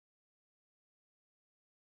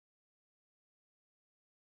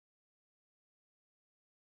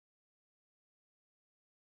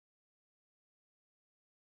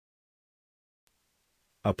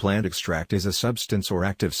A plant extract is a substance or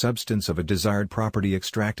active substance of a desired property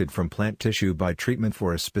extracted from plant tissue by treatment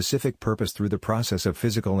for a specific purpose through the process of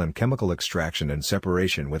physical and chemical extraction and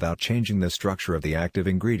separation without changing the structure of the active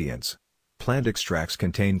ingredients. Plant extracts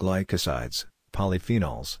contain glycosides,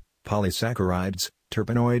 polyphenols, polysaccharides,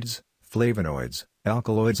 terpenoids, flavonoids,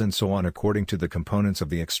 alkaloids and so on according to the components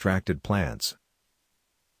of the extracted plants.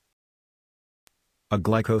 A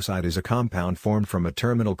glycoside is a compound formed from a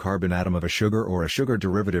terminal carbon atom of a sugar or a sugar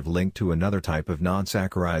derivative linked to another type of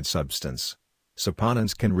non-saccharide substance.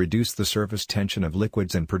 Saponins can reduce the surface tension of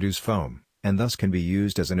liquids and produce foam, and thus can be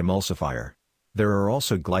used as an emulsifier. There are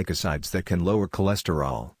also glycosides that can lower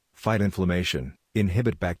cholesterol, fight inflammation,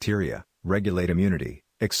 inhibit bacteria, regulate immunity,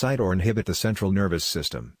 excite or inhibit the central nervous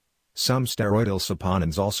system. Some steroidal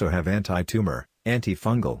saponins also have anti-tumor,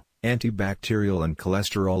 antifungal, antibacterial and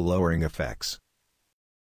cholesterol-lowering effects.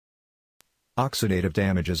 Oxidative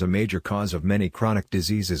damage is a major cause of many chronic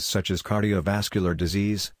diseases such as cardiovascular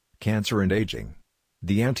disease, cancer and aging.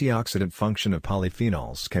 The antioxidant function of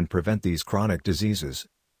polyphenols can prevent these chronic diseases.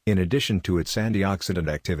 In addition to its antioxidant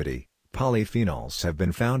activity, polyphenols have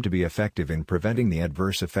been found to be effective in preventing the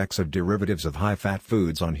adverse effects of derivatives of high-fat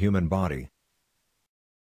foods on human body.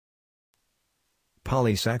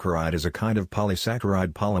 Polysaccharide is a kind of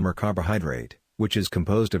polysaccharide polymer carbohydrate, which is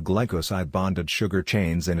composed of glycoside-bonded sugar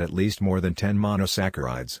chains and at least more than 10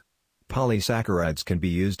 monosaccharides. Polysaccharides can be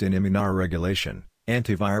used in immunoregulation,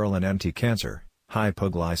 antiviral and anti-cancer,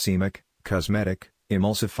 hypoglycemic, cosmetic,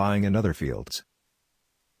 emulsifying and other fields.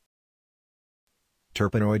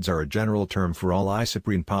 Terpenoids are a general term for all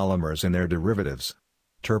isoprene polymers and their derivatives.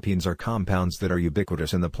 Terpenes are compounds that are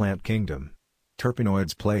ubiquitous in the plant kingdom.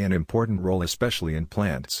 Terpenoids play an important role especially in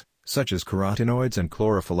plants, such as carotenoids and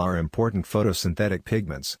chlorophyll are important photosynthetic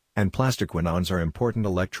pigments, and plastiquinones are important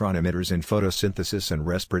electron emitters in photosynthesis and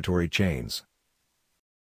respiratory chains.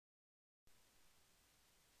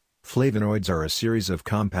 Flavonoids are a series of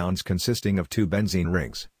compounds consisting of two benzene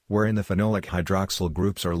rings, wherein the phenolic hydroxyl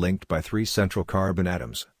groups are linked by three central carbon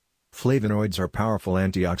atoms. Flavonoids are powerful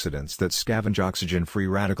antioxidants that scavenge oxygen-free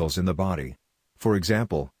radicals in the body. For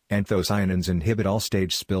example, anthocyanins inhibit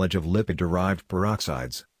all-stage spillage of lipid-derived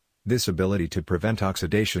peroxides. This ability to prevent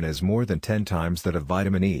oxidation is more than 10 times that of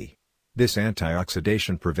vitamin E. This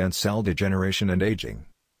antioxidation prevents cell degeneration and aging.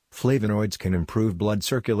 Flavonoids can improve blood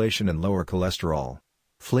circulation and lower cholesterol.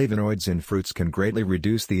 Flavonoids in fruits can greatly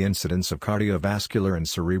reduce the incidence of cardiovascular and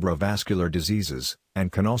cerebrovascular diseases,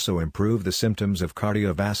 and can also improve the symptoms of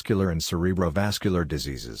cardiovascular and cerebrovascular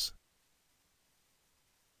diseases.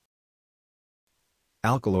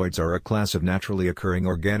 Alkaloids are a class of naturally occurring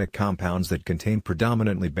organic compounds that contain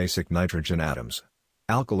predominantly basic nitrogen atoms.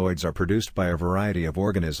 Alkaloids are produced by a variety of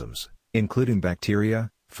organisms, including bacteria,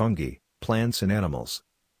 fungi, plants and animals.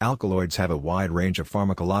 Alkaloids have a wide range of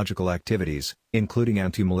pharmacological activities, including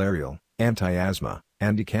antimalarial, anti-asthma,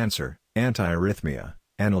 anti-cancer, anti-arrhythmia,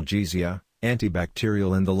 analgesia,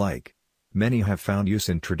 antibacterial and the like. Many have found use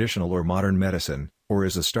in traditional or modern medicine, or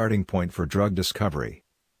as a starting point for drug discovery.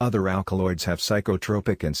 Other alkaloids have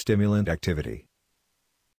psychotropic and stimulant activity.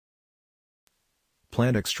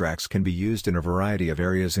 Plant extracts can be used in a variety of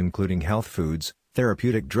areas including health foods,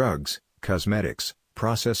 therapeutic drugs, cosmetics,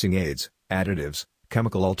 processing aids, additives,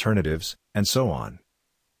 chemical alternatives, and so on.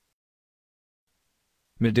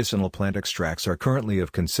 Medicinal plant extracts are currently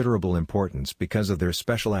of considerable importance because of their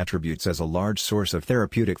special attributes as a large source of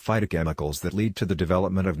therapeutic phytochemicals that lead to the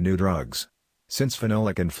development of new drugs. Since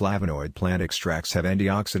phenolic and flavonoid plant extracts have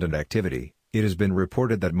antioxidant activity, it has been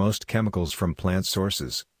reported that most chemicals from plant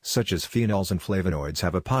sources, such as phenols and flavonoids,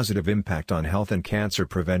 have a positive impact on health and cancer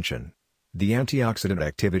prevention. The antioxidant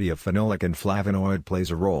activity of phenolic and flavonoid plays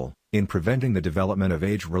a role in preventing the development of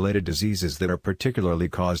age-related diseases that are particularly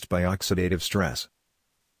caused by oxidative stress.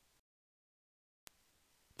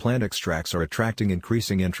 Plant extracts are attracting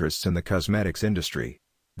increasing interests in the cosmetics industry.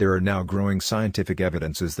 There are now growing scientific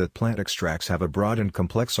evidences that plant extracts have a broad and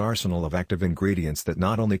complex arsenal of active ingredients that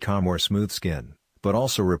not only calm or smooth skin, but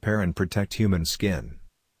also repair and protect human skin.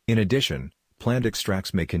 In addition, plant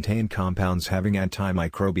extracts may contain compounds having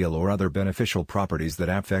antimicrobial or other beneficial properties that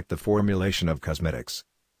affect the formulation of cosmetics.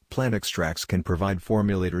 Plant extracts can provide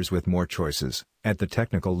formulators with more choices, at the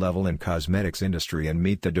technical level in cosmetics industry and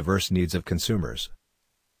meet the diverse needs of consumers.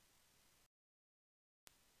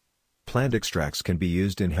 Plant extracts can be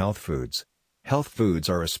used in health foods. Health foods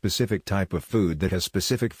are a specific type of food that has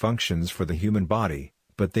specific functions for the human body,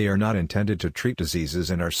 but they are not intended to treat diseases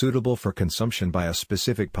and are suitable for consumption by a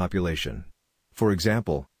specific population. For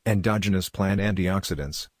example, endogenous plant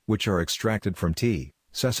antioxidants, which are extracted from tea,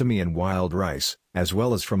 sesame and wild rice, as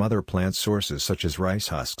well as from other plant sources such as rice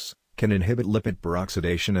husks, can inhibit lipid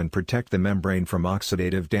peroxidation and protect the membrane from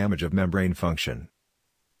oxidative damage of membrane function.